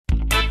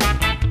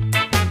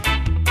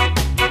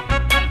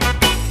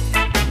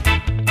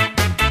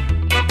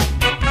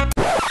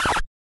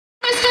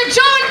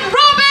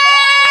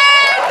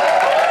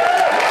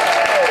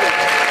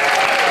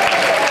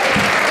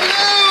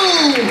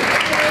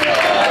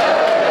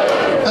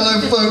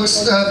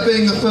folks,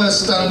 being the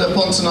first stand-up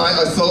on tonight,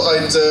 I thought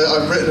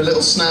I've written a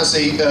little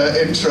snazzy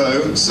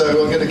intro,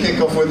 so I'm going to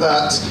kick off with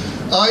that.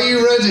 Are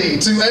you ready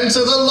to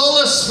enter the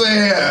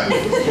Lolosphere?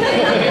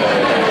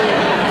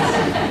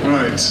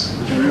 Right,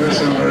 we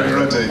sound very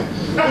ready.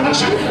 I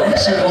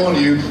should warn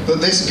you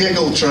that this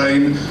giggle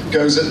train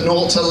goes at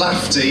 0 to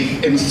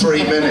Lafty in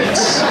 3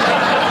 minutes.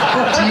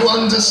 Do you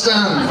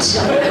understand?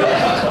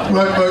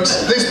 Right,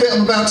 folks, this bit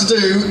I'm about to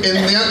do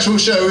in the actual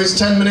show is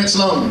 10 minutes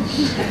long.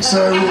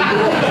 So,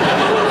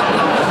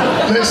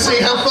 let's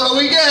see how far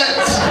we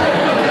get.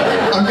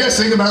 I'm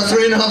guessing about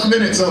 3.5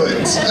 minutes of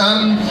it.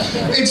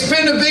 It's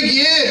been a big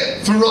year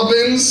for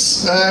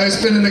Robbins.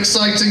 It's been an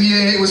exciting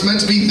year. It was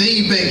meant to be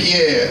the big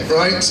year,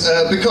 right?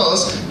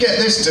 Because, get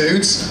this,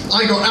 dudes,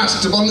 I got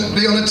asked to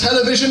be on a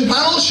television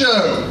panel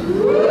show.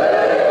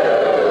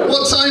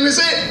 What time is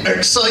it?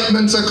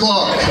 Excitement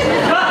o'clock.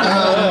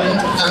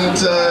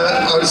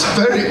 I was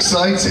very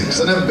excited because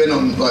I'd never been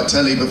on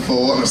telly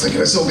before, and I was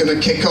thinking it's all going to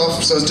kick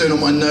off, so I was doing all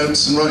my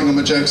notes and writing all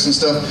my jokes and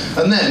stuff.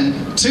 And then,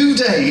 2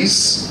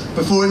 days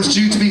before it was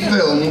due to be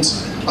filmed,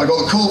 I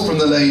got a call from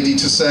the lady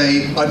to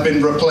say I'd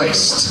been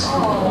replaced.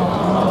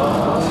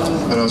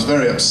 And I was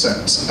very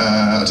upset.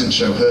 I didn't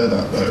show her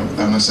that though.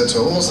 And I said to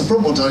her, well, what's the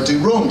problem? What did I do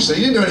wrong? She said,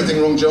 you didn't do anything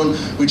wrong, John.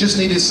 We just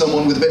needed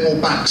someone with a bit more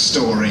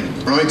backstory,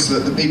 right? So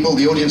that the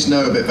audience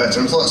know a bit better.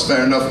 And I thought that's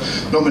fair enough.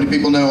 Not many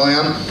people know who I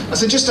am. I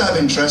said, just out of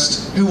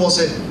interest, who was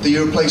it that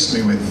you replaced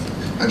me with?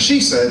 And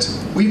she said,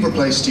 we've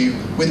replaced you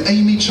with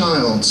Amy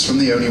Childs from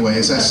The Only Way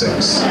is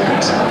Essex.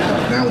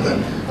 Now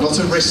then, not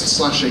a wrist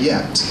slasher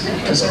yet,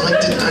 because I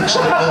didn't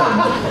actually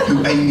know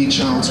who Amy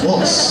Childs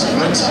was.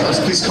 Right?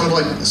 It's kind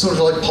of sort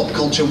of like pop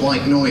culture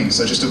white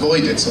noise. I just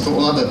avoid it. So I thought,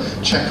 well, I'll have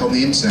a check on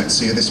the internet,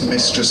 see who this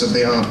mistress of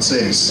the arts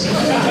is. And,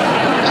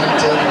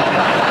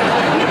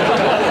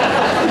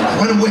 I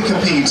went on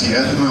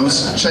Wikipedia and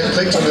I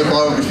clicked on her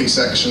biography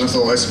section. I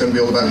thought it's going to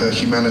be all about her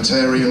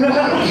humanitarian work,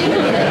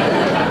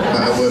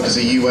 about her work as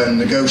a UN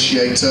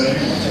negotiator.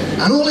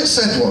 And all it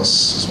said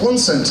was one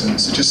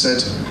sentence. It just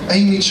said,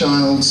 Amy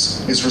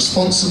Childs is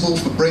responsible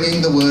for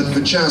bringing the word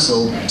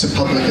vajazzle to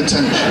public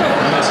attention.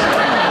 Right?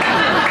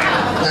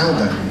 Now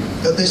then,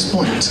 at this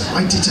point,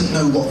 I didn't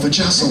know what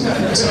vajazzle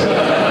meant.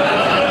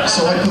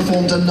 So I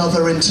performed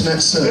another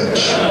internet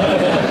search,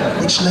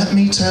 which, let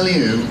me tell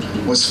you,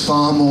 was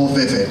far more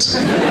vivid.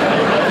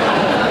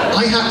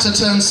 I had to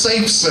turn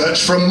safe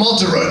search from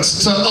moderate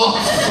to off.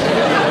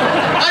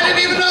 I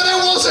didn't even know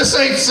there was a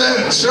safe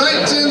search,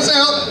 right? Turns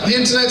out the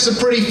internet's a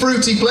pretty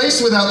fruity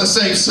place without the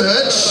safe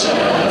search.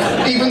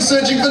 Even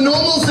searching for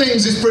normal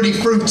things is pretty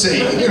fruity,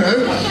 you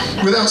know.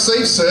 Without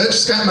safe search,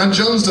 Scatman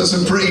John's done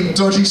some pretty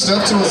dodgy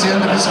stuff towards the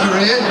end of his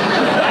career.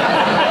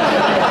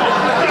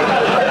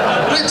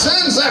 It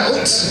turns out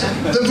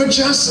that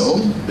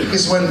vajazzle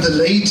is when the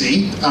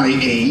lady,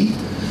 i.e.,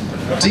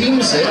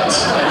 deems it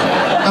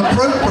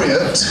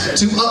appropriate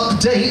to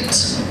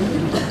update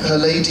her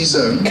lady's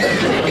own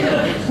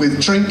with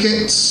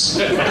trinkets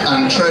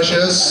and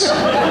treasures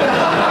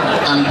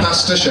and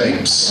pasta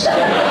shapes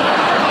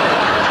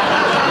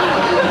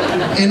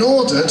in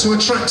order to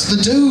attract the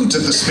dude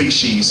of the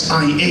species,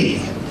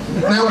 i.e.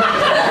 Now,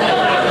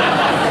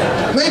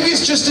 maybe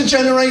it's just a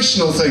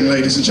generational thing,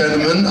 ladies and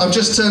gentlemen. I've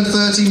just turned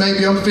 30,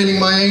 maybe I'm feeling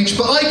my age,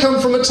 but I come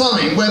from a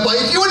time whereby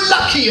if you were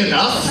lucky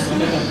enough,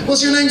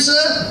 what's your name,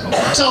 sir?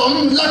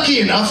 Tom, lucky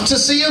enough to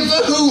see a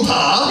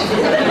Vahoo-ha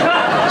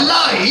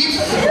live,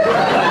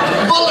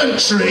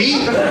 voluntary,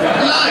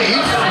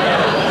 live,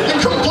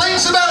 and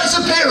complaints about its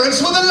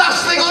appearance were the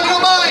last thing on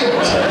your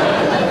mind.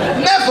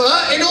 Never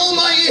in all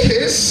my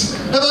years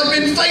have I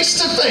been face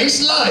to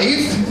face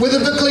live with a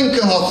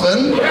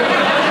Verklinkerhoffen.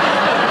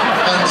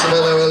 Thanks,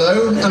 hello,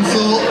 hello, and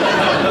thought,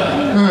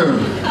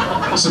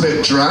 it's a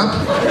bit drab.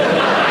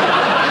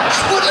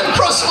 It wouldn't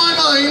cross my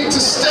mind to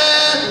stare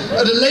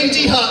at a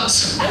lady hut,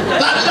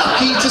 that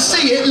lucky to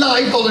see it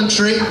live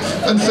voluntary,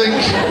 and think,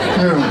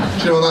 do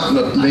you know what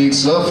that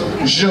needs, love?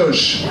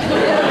 Zhuzh.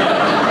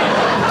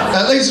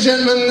 Ladies and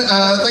gentlemen,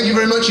 thank you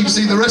very much. You can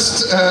see the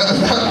rest of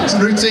that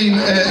routine in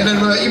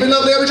Edinburgh. You've been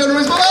lovely, have a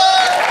gentlemen.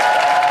 Bye-bye!